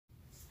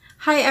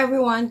Hi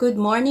everyone, good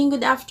morning,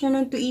 good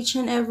afternoon to each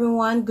and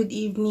everyone, good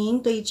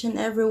evening to each and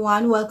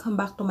everyone. Welcome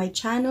back to my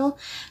channel.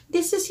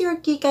 This is your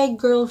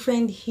Kikay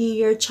girlfriend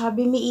here,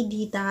 Chubby Mi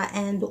Edita,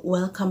 and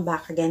welcome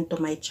back again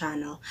to my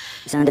channel.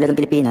 Isang dalagang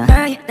Pilipina.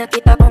 Ay,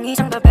 nakita kong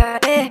isang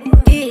babae.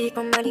 Di ko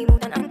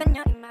malimutan ang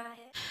kanyang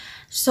imahe.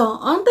 So,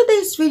 on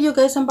today's video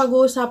guys, ang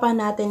pag-uusapan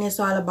natin is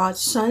all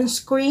about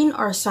sunscreen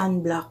or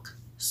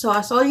sunblock. So,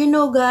 as all you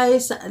know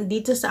guys,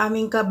 dito sa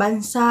aming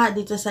kabansa,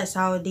 dito sa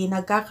Saudi,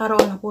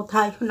 nagkakaroon na po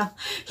tayo ng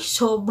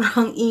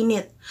sobrang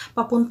init.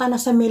 Papunta na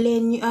sa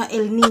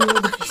El Nino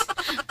guys.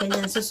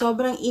 Ganyan. So,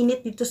 sobrang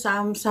init dito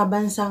sa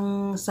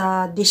bansang,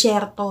 sa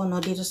disyerto,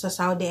 no, dito sa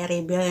Saudi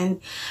Arabia.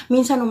 And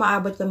minsan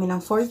umaabot kami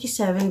ng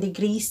 47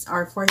 degrees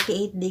or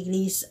 48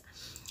 degrees.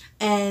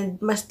 And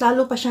mas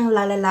lalo pa siyang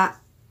lalala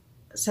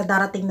sa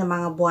darating na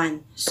mga buwan.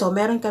 So,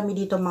 meron kami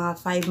dito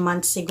mga 5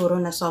 months siguro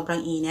na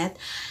sobrang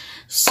init.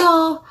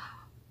 So,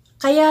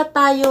 kaya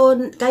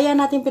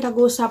natin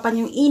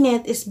pinag-uusapan yung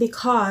init is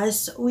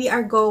because we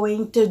are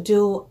going to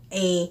do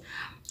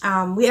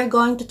we are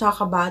going to talk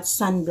about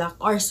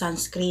sunblock or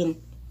sunscreen.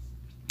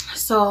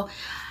 So,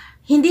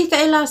 hindi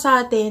kaila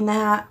sa atin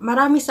na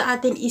marami sa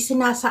atin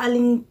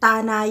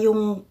isinasaalintana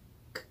yung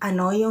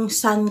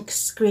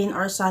sunscreen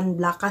or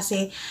sunblock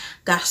kasi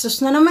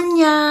gastos na naman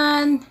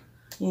yan.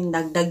 Yung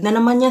dagdag na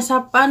naman niya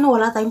sa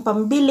wala tayong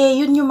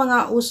pambili. Yun yung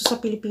mga uso sa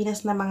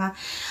Pilipinas na mga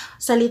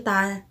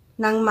salita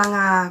ng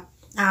mga,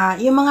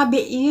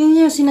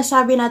 yun yung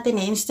sinasabi natin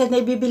instead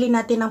na ibibili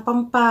natin ng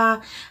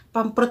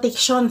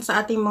pamproteksyon sa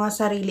ating mga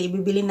sarili,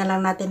 ibibili na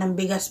lang natin ng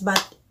bigas.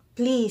 But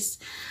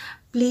please,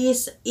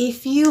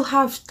 if you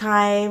have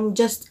time,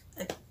 just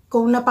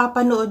kung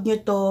napapanood nyo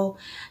to,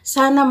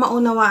 sana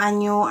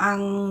maunawaan nyo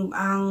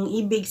ang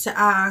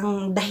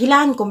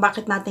dahilan kung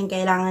bakit natin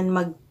kailangan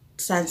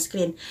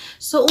sunscreen.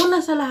 So,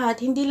 una sa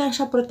lahat, hindi lang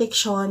siya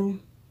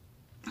protection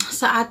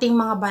sa ating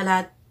mga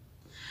balat.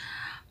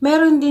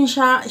 Meron din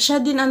siya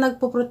din ang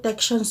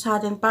nagpo-protection sa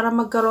atin para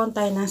magkaroon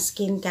tayo ng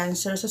skin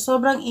cancer. Sa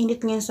sobrang init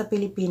ngayon sa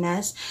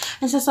Pilipinas,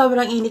 at sa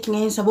sobrang init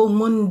ngayon sa buong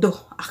mundo,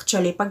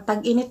 actually, pag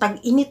tag-init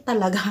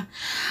talaga,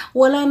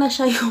 wala na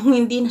siya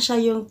hindi na siya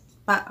yung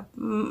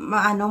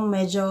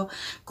medyo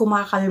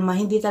kumakalma.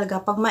 Hindi talaga.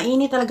 Pag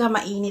mainit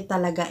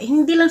talaga.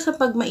 Hindi lang sa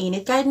pag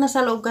mainit. Kahit nasa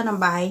loob ka ng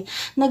bahay,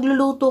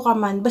 nagluluto ka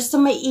man, basta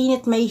may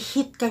init, may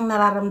heat kang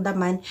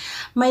nararamdaman,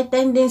 may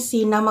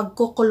tendency na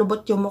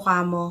magkukulubot yung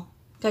mukha mo.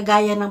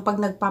 Kagaya ng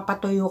pag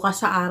nagpapatuyo ka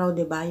sa araw,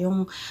 'di ba?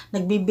 Yung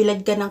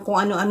nagbibilad ka ng kung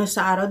ano-ano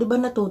sa araw, 'di ba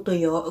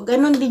natutuyo?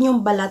 Ganon din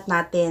yung balat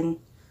natin.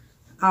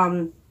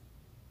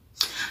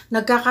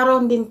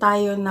 Nagkakaroon din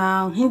tayo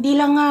ng, hindi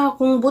lang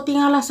kung buti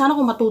nga lang sana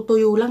kung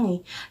matutuyo lang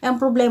ang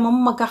problema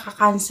mo,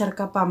 magkaka-cancer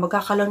ka pa,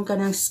 magkakaroon ka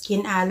ng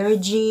skin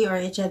allergy or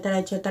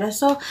etc. etc.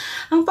 So,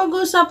 ang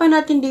pag-uusapan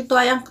natin dito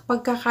ay ang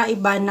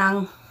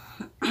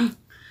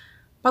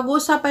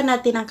pag-uusapan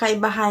natin ang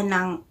kaibahan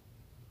ng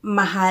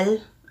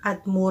mahal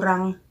at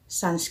murang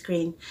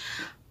sunscreen.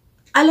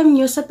 Alam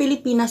nyo, sa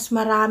Pilipinas,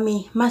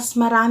 mas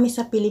marami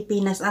sa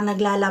Pilipinas ang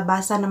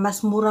naglalabasan na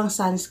mas murang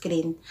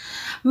sunscreen.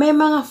 May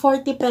mga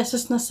 40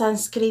 pesos na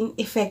sunscreen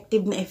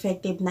effective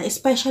na,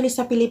 especially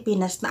sa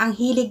Pilipinas, na ang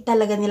hilig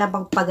talaga nila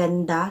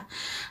magpaganda.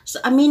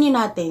 So, aminin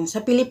natin,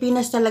 sa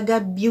Pilipinas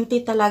talaga,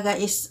 beauty talaga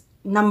is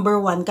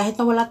number 1. Kahit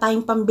na wala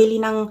tayong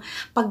pambili ng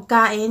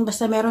pagkain,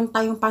 basta meron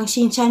tayong pang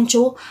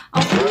shinchanchu,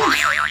 okay.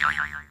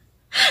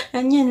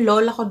 Ganyan,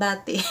 lola ko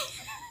dati.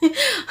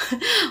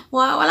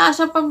 Wala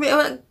siya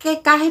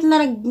kahit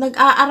na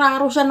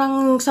nag-aararo siya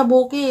sa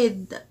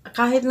bukid,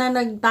 kahit na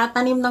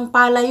nagtatanim ng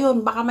palay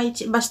yun,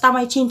 basta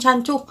may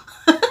chinchanchu.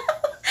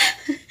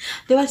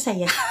 Diba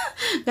saya?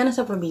 Ganun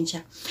sa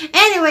probinsya.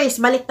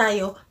 Anyways, balik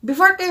tayo.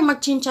 Before kayo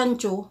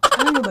mag-chinchanchu,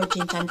 ano ba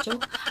chinchanchu?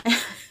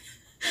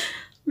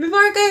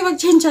 Before kayo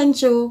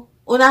mag-chinchanchu,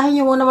 unahin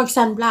nyo muna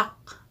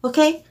mag-sunblock.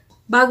 Okay?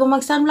 Bago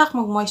mag-sunblock,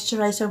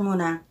 mag-moisturizer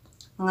muna.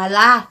 Mga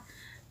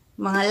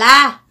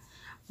la,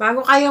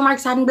 bago kayo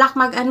mag-sunblock,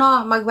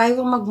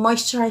 bago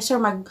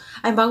mag-moisturizer,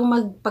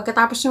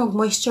 pagkatapos nyo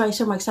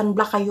mag-moisturizer,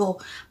 mag-sunblock kayo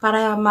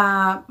para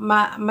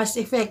mas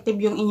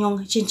effective yung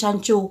inyong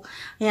chinchanchu.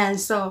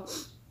 Ayan, so,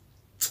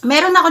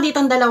 meron ako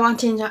ditong dalawang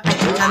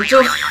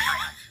chinchanchu.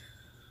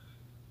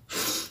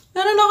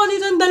 Meron ako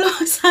ditong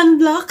dalawang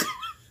sunblock.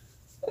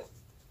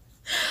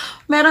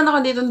 Meron ako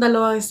ditong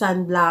dalawang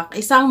sunblock.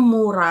 Isang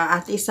mura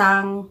at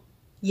isang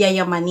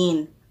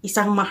yayamanin.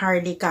 Isang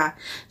maharlika.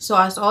 So,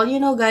 as all you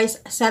know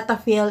guys,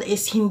 Cetaphil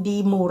is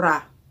hindi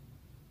mura.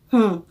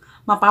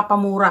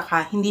 Mapapamura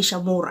ka, hindi siya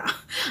mura.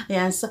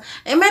 Ayan, so,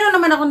 meron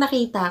naman ako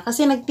nakita,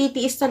 kasi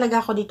nagtitiis talaga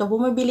ako dito,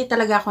 bumibili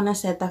talaga ako ng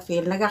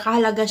Cetaphil,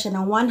 nagkakahalaga siya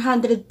ng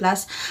 100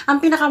 plus, ang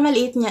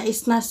pinakamaliit niya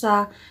is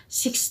nasa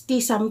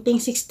 60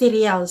 something, 60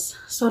 reals.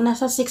 So,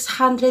 nasa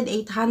 600,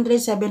 800,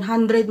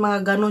 700,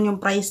 mga ganun yung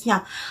price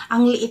niya.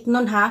 Ang liit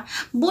nun ha.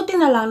 Buti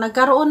na lang,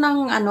 nagkaroon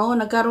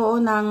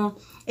ng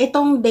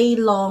itong day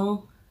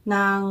long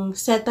ng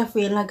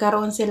Cetaphil,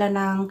 nagkaroon sila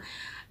ng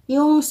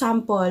yung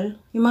sample,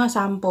 yung mga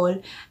sample,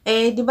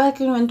 di ba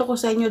kinuwento ko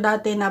sa inyo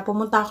dati na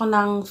pumunta ako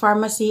ng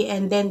pharmacy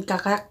and then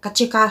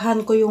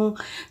katsikahan ko yung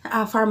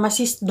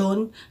pharmacist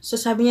doon. So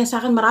sabi niya sa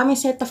akin, maraming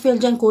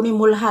Cetaphil dyan, kunin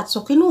mo lahat.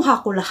 So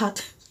kinuha ko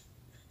lahat.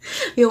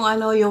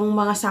 yung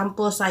mga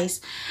sample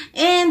size.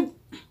 And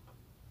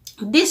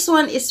this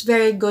one is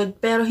very good,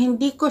 pero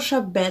hindi ko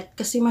siya bet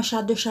kasi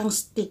masyado siyang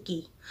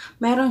sticky.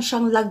 Meron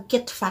siyang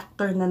lagkit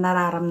factor na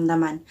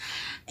nararamdaman.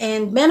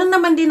 And meron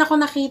naman din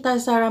ako nakita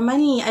sa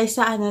Ramani,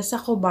 sa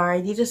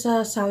Khobar, dito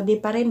sa Saudi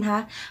pa rin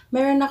ha.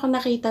 Meron ako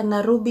nakita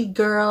na Ruby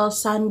Girl,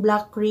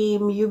 Sunblock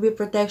Cream, UV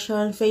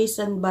Protection, Face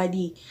and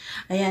Body.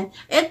 Ayan.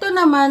 Ito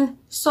naman,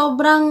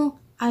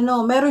 sobrang,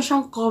 meron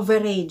siyang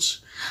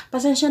coverage.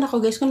 Pasensya na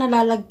ko guys, kung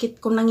nalalagkit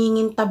ko,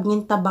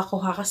 nangingintab-ngintab ako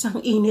ha, kasi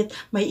ang init,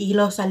 may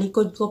ilaw sa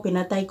likod ko,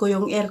 pinatay ko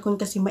yung aircon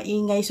kasi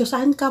maingay. So,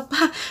 saan ka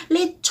pa?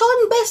 Lechon,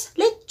 bes!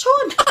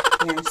 Lechon!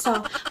 Ayan, so,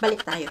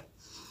 balik tayo.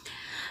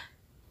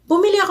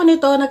 Bumili ako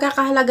nito,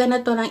 nagkakahalaga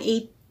na to ng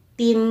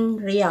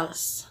 18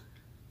 reals.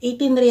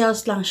 18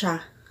 reals lang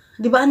siya.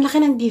 Diba, ang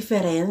laki ng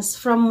difference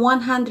from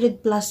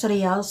 100 plus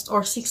reals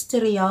or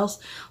 60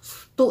 reals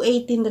to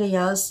 18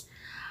 reals.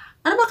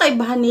 Ano ba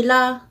kaibahan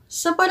nila?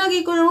 Sa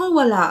palagi ko naman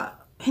wala.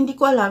 Hindi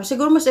ko alam.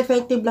 Siguro mas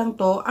effective lang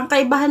to. Ang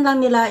kaibahan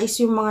lang nila is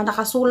yung mga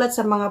nakasulat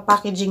sa mga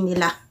packaging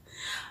nila.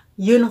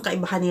 Yun ang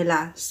kaibahan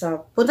nila.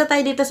 So, punta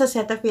tayo dito sa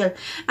Cetaphil.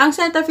 Ang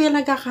Cetaphil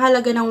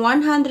nagkakahalaga ng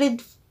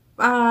 100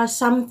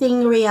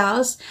 something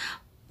reals,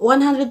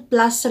 100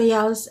 plus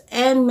reals,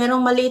 and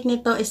merong maliit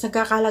nito is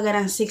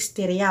nagkakahalaga ng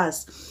 60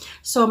 reals.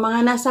 So,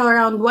 mga nasa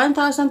around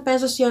 1,000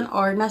 pesos yun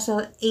or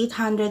nasa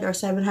 800 or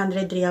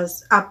 700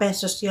 reals,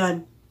 pesos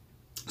yun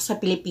sa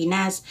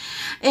Pilipinas.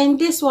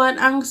 And this one,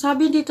 ang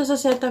sabi dito sa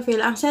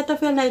Cetaphil, ang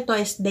Cetaphil na ito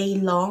is day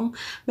long.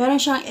 Meron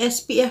siyang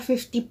SPF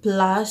 50+,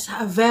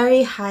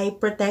 very high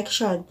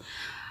protection.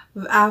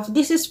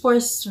 This is for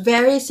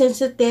very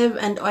sensitive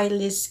and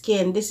oily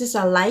skin. This is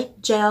a light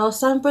gel,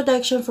 sun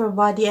protection for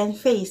body and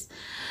face.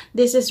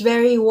 This is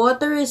very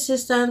water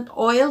resistant,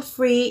 oil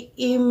free,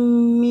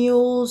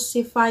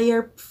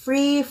 emulsifier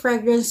free,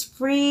 fragrance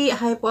free,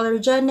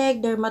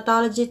 hypoallergenic,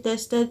 dermatology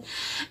tested,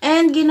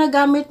 and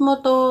ginagamit mo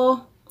to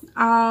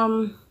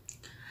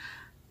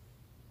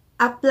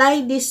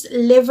apply this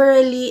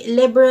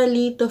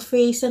liberally to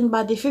face and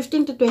body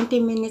 15 to 20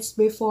 minutes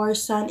before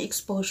sun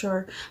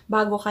exposure.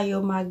 Bago kayo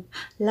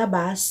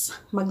maglabas,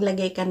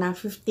 maglagay ka na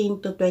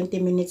 15 to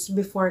 20 minutes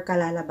before ka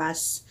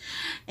lalabas.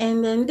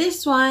 And then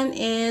this one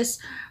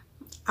is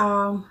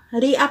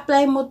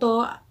reapply mo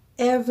to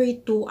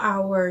every 2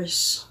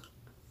 hours.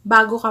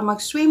 Bago ka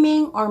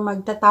mag-swimming or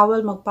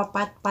magtatawel,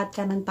 magpapat-pat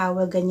ka ng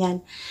towel,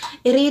 ganyan.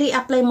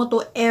 I-re-apply mo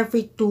to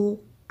every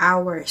 2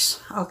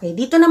 hours. Okay,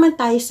 dito naman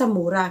tayo sa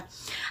mura.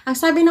 Ang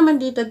sabi naman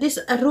dito, this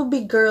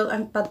Ruby Girl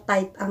ang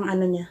tight ang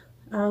niya,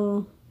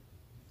 ang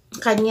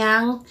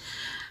kanyang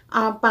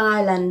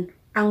pangalan,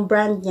 ang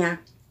brand niya.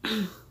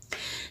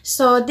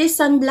 So, this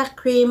sunblock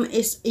cream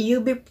is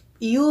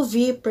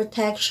UV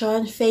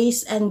protection,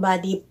 face and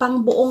body,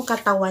 pang buong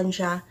katawan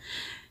siya.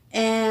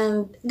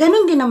 And,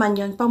 ganun din naman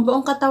yun. Pang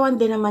buong katawan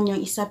din naman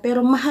yung isa.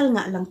 Pero, mahal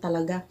nga lang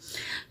talaga.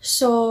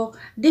 So,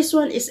 this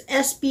one is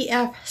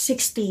SPF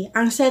 60.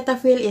 Ang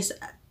Cetaphil is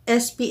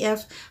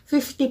SPF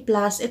 50+.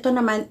 Ito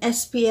naman,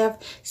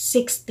 SPF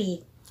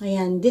 60.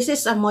 Ayan. This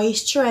is a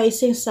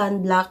moisturizing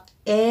sunblock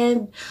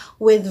and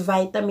with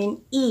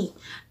vitamin E.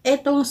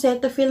 Itong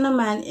Cetaphil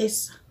naman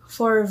is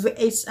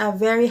it's a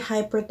very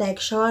high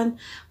protection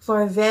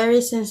for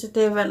very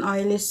sensitive and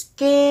oily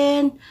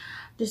skin.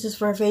 This is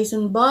for face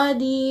and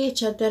body,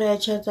 etc.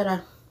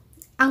 etc.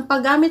 Ang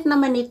paggamit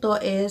naman nito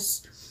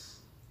is,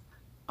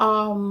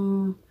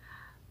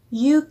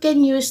 you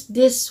can use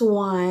this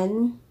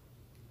one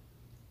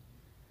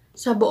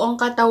sa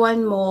buong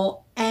katawan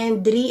mo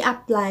and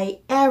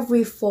reapply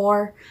every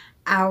 4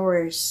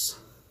 hours.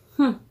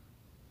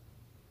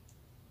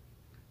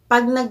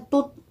 Pag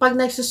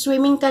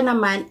nagsiswimming ka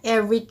naman,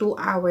 every 2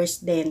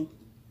 hours din.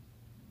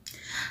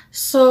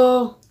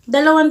 So,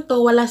 dalawang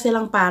to, wala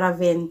silang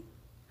paraben.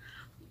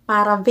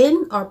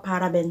 Paraben or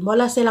paraben.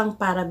 Wala silang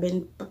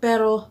paraben.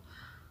 Pero,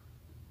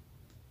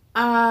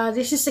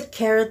 this is a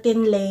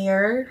keratin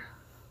layer.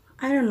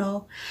 I don't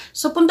know.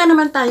 So, punta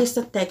naman tayo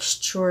sa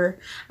texture.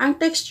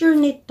 Ang texture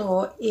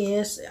nito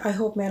is, I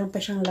hope meron pa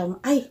siyang laman.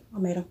 Ay,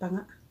 meron pa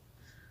nga.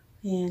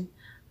 Ayan.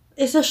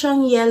 Isa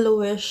siyang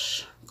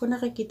yellowish. Kung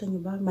nakikita nyo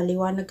ba,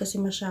 maliwanag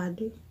kasi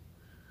masyado.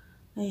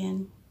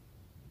 Ayan.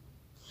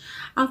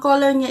 Ang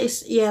color niya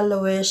is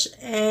yellowish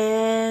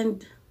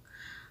and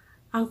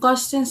ang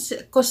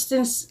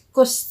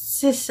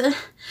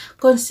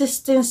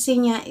consistency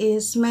niya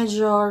is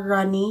medyo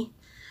runny.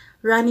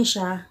 Runny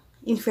siya.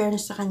 In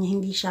fairness sa kanya,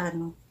 hindi siya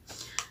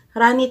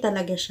runny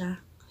talaga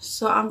siya.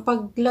 So, ang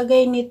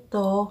paglagay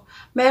nito,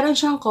 meron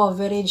siyang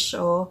coverage,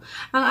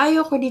 Ang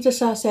ayaw ko dito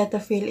sa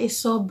Cetaphil is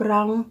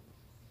sobra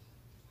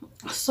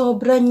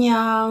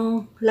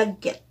niyang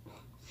lagkit.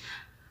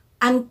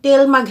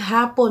 Until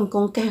maghapon,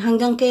 kung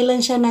hanggang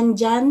kailan siya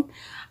nandyan,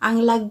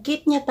 ang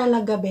lagkit niya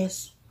talaga,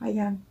 bes.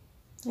 Ayan.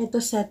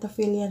 Ito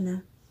Cetaphil yan,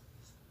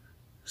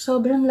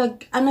 Sobrang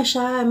ano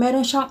siya,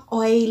 meron siyang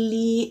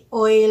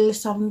oil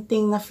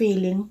something na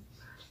feeling.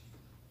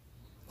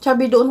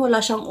 Sabi doon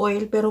wala siyang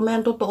oil, pero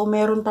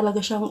meron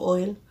talaga siyang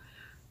oil.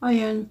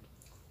 Ayan.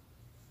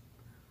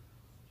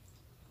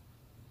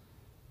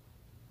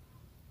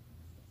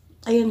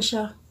 Ayan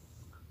siya.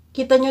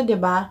 Kita nyo, 'di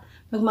ba?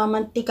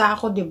 Nagmamantika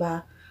ako, 'di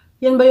ba?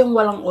 Yan ba yung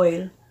walang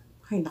oil?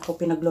 Ay, naku,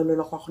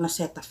 pinaglololoko ako na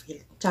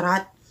Cetaphil.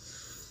 Charat.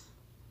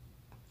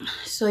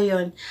 So,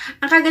 yun.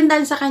 Ang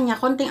kagandahan sa kanya,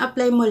 konting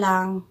apply mo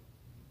lang,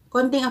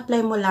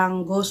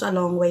 goes a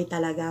long way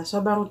talaga.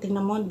 Sobrang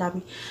tingnan mo, dami.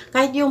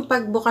 Kahit yung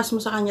pagbukas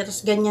mo sa kanya,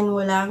 tapos ganyan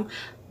mo lang,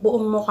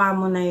 buong mukha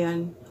mo na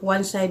yun.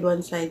 One side.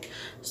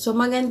 So,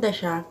 maganda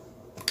siya.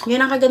 Yun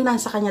ang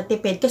kagandahan sa kanya,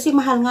 tipid. Kasi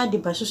mahal nga,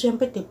 diba? So,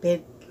 syempre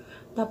tipid.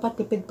 Dapat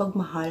tipid pag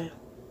mahal.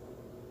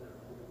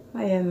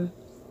 Ayan.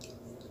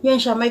 Yan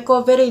siya. May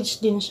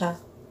coverage din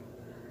siya.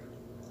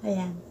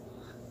 Ayan.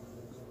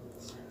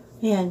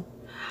 Ayan.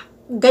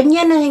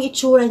 Ganyan na yung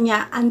itsura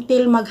niya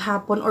until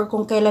maghapon or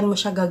kung kailan mo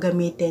siya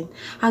gagamitin.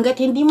 Hanggat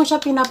hindi mo siya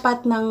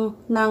pinapat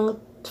ng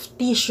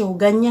tissue,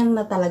 ganyan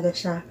na talaga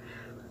siya.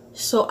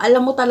 So,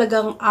 alam mo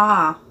talagang,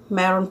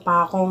 meron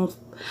pa akong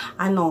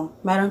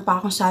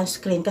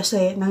sunscreen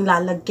kasi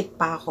nanglalagkit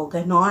pa ako.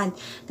 Ganon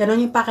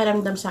yung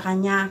pakiramdam sa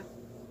kanya.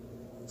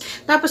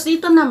 Tapos,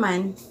 dito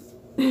naman,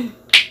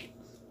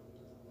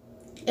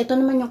 ito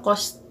naman yung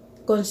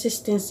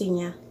consistency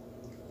niya.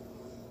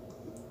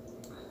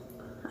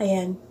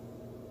 Ayan.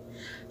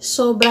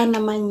 Sobra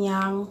naman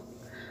yang,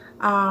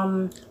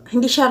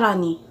 hindi siya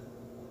runny.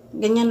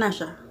 Ganyan na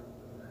siya.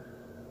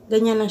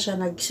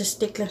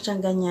 Nag-stick lang siyang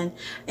ganyan.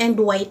 And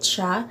white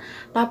siya.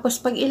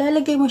 Tapos, pag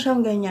ilalagay mo siyang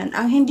ganyan,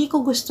 ang hindi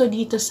ko gusto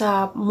dito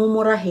sa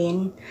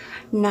mumurahin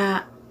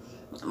na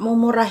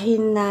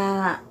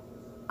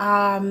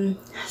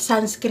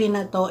sunscreen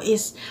na to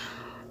is,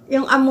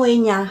 yung amoy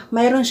niya,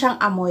 mayroon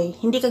siyang amoy.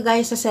 Hindi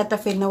kagaya sa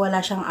Cetaphil na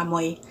wala siyang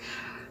amoy.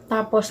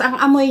 Tapos,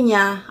 ang amoy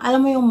niya,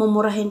 alam mo yung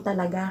mumurahin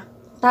talaga.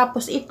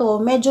 Tapos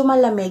ito, medyo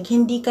malamig,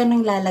 hindi ka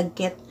nang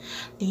lalagkit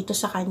dito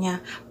sa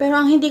kanya. Pero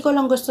ang hindi ko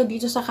lang gusto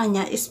dito sa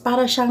kanya is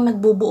para siyang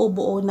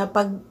nagbubuo-buo na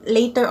pag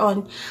later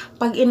on,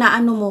 pag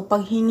inaano mo,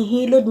 pag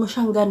hinihilod mo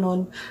siyang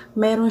ganun,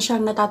 meron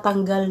siyang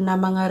natatanggal na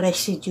mga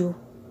residue.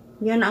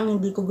 Yan ang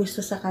hindi ko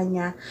gusto sa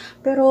kanya.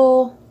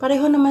 Pero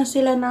pareho naman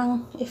sila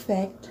ng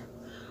effect.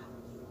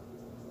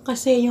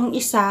 Kasi yung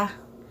isa,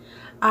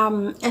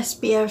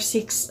 SPF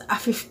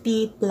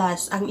 50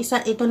 plus. Ang isa,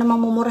 ito naman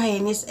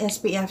mumurahin is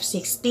SPF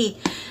 60.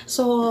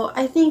 So,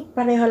 I think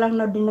pareho lang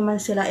na din naman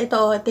sila.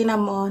 Ito, tingnan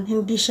mo,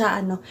 hindi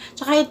siya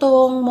Tsaka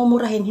itong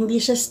mumurahin,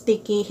 hindi siya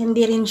sticky,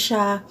 hindi rin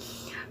siya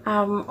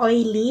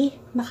oily.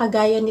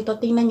 Nakagaya nito,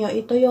 tingnan nyo,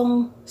 ito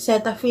yung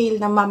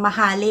Cetaphil na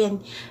mamahalin.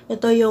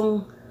 Ito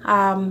yung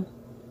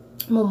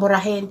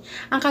mumurahin.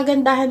 Ang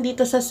kagandahan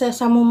dito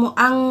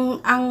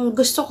ang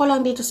gusto ko lang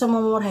dito sa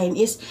mumurahin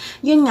is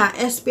yun nga,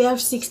 SPF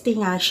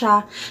 60 nga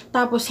siya.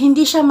 Tapos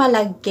hindi siya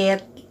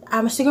malagkit.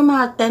 Siguro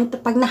mga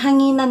 10, pag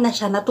nahanginan na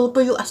siya,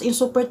 natutuyo as in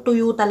super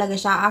tuyo talaga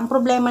siya. Ang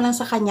problema lang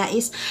sa kanya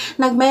is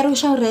mayroon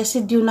siyang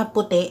residue na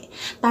puti.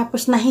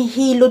 Tapos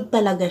nahihilod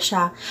talaga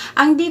siya.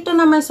 Ang dito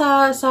naman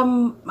sa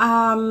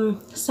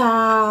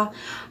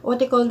what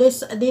you call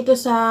this, dito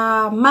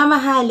sa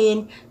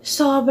mamahalin,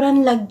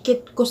 sobrang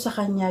lagkit ko sa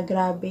kanya,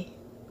 grabe.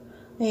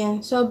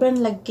 Ayan,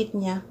 sobrang lagkit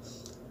niya.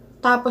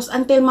 Tapos,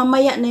 until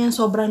mamaya na yan,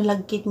 sobrang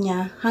lagkit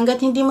niya.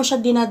 Hanggat hindi mo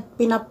siya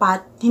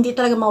pinapat, hindi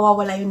talaga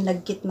mawawala yung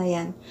lagkit na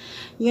yan.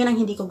 Yun ang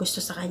hindi ko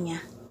gusto sa kanya.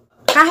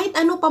 Kahit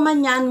ano pa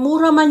man yan,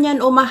 mura man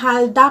yan o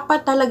mahal,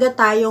 dapat talaga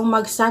tayong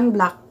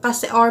mag-sunblock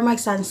or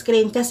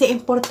mag-sunscreen. Kasi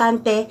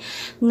importante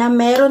na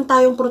meron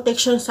tayong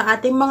protection sa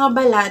ating mga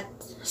balat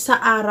sa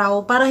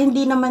araw para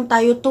hindi naman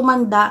tayo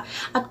tumanda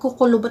at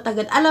kukulubot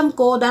agad. Alam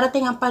ko,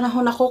 darating ang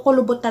panahon na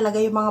kukulubot talaga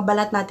yung mga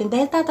balat natin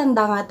dahil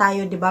tatanda nga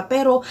tayo, 'di ba?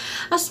 Pero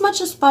as much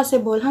as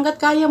possible,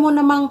 hangga't kaya mo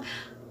namang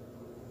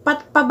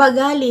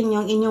pabagalin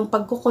yung inyong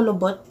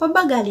pagkukulubot,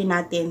 pabagalin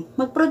natin.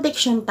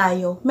 Mag-protection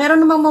tayo.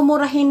 Meron namang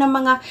mamurahin ng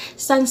mga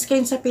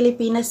sunscreen sa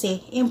Pilipinas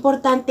eh.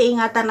 Importante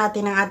ingatan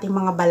natin ang ating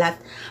mga balat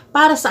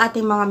para sa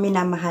ating mga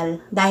minamahal.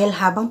 Dahil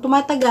habang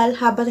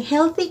tumatagal, habang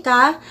healthy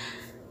ka,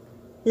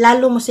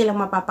 lalo mo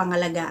silang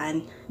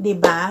mapapangalagaan.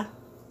 Diba?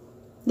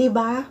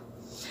 Diba?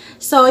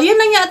 So, yun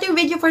lang yung ating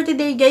video for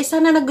today, guys.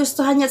 Sana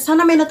nagustuhan niyo at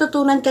sana may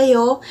natutunan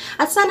kayo.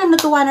 At sana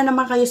natuwa na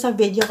naman kayo sa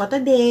video ko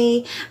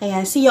today.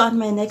 Ayan, see you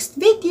on my next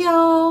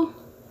video.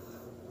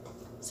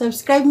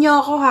 Subscribe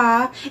nyo ako,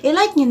 ha.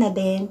 I-like nyo na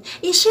din.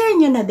 I-share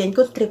nyo na din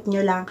kung trip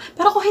nyo lang.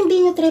 Pero kung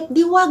hindi nyo trip,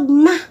 di wag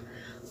na.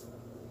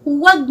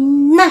 Wag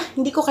na.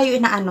 Hindi ko kayo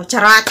inaano.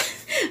 Charot.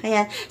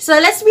 Ayan. So,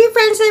 let's be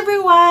friends,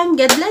 everyone.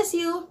 God bless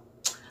you.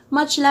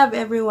 Much love,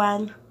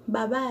 everyone.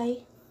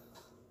 Bye-bye.